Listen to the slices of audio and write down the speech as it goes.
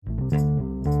Hey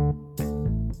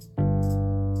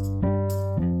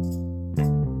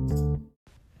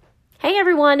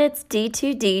everyone, it's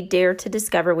D2D Dare to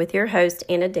Discover with your host,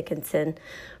 Anna Dickinson,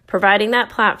 providing that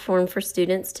platform for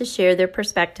students to share their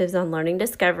perspectives on learning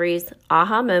discoveries,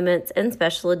 aha moments, and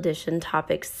special edition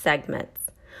topic segments.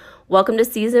 Welcome to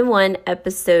Season 1,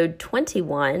 Episode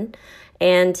 21,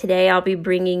 and today I'll be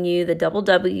bringing you the Double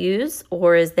W's,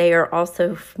 or as they are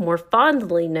also more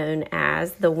fondly known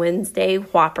as, the Wednesday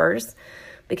Whoppers,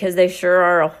 because they sure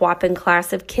are a whopping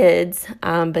class of kids,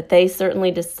 but they certainly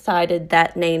decided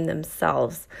that name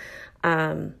themselves.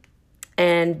 And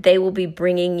they will be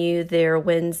bringing you their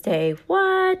Wednesday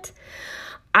what?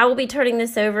 I will be turning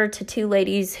this over to two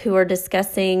ladies who are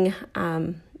discussing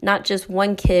not just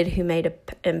one kid who made an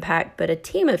impact, but a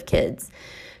team of kids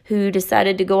who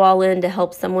decided to go all in to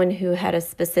help someone who had a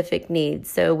specific need.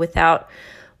 So without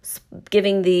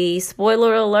giving the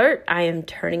spoiler alert, I am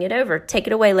turning it over. Take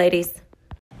it away, ladies.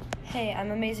 Hey,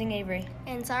 I'm Amazing Avery.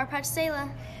 And Sour Patch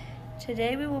Sayla.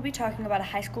 Today we will be talking about a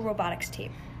high school robotics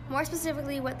team. More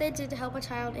specifically, what they did to help a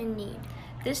child in need.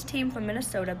 This team from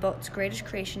Minnesota built its greatest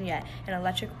creation yet, an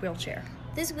electric wheelchair.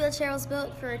 This wheelchair was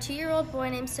built for a 2-year-old boy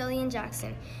named Cillian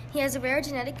Jackson. He has a rare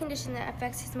genetic condition that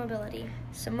affects his mobility.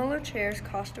 Similar chairs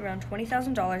cost around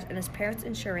 $20,000 and his parents'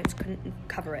 insurance couldn't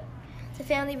cover it. The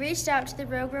family reached out to the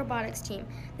Rogue Robotics team.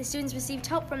 The students received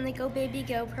help from the Go Baby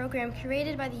Go program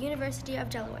created by the University of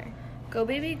Delaware. Go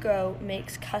Baby Go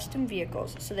makes custom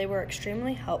vehicles, so they were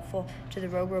extremely helpful to the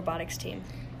Rogue Robotics team.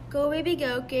 Go Baby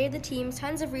Go gave the team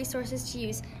tons of resources to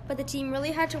use, but the team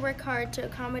really had to work hard to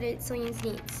accommodate Cillian's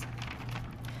needs.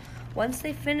 Once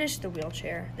they finished the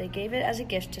wheelchair, they gave it as a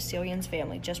gift to Cillian's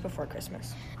family just before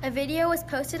Christmas. A video was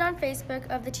posted on Facebook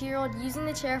of the 2-year-old using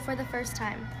the chair for the first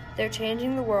time. They're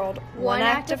changing the world one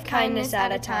act of kindness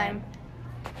at a time.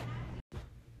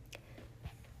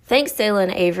 Thanks, Sayla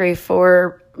and Avery,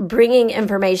 for bringing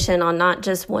information on not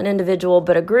just one individual,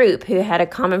 but a group who had a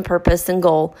common purpose and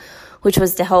goal, which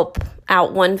was to help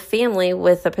out one family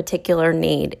with a particular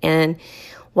need. And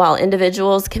while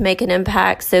individuals can make an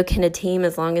impact, so can a team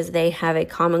as long as they have a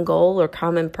common goal or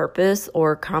common purpose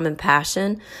or common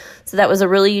passion. So that was a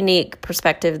really unique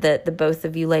perspective that the both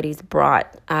of you ladies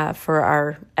brought for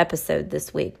our episode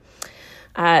this week.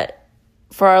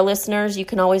 For our listeners, you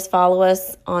can always follow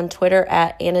us on Twitter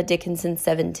at Anna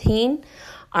Dickinson17.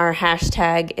 Our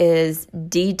hashtag is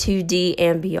D2D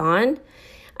and beyond.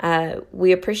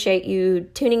 We appreciate you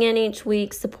tuning in each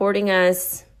week, supporting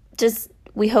us.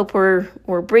 We hope we're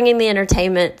bringing the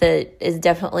entertainment that is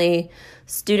definitely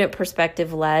student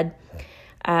perspective led.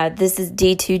 This is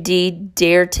D2D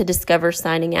Dare to Discover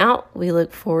signing out. We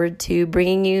look forward to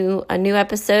bringing you a new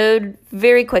episode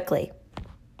very quickly.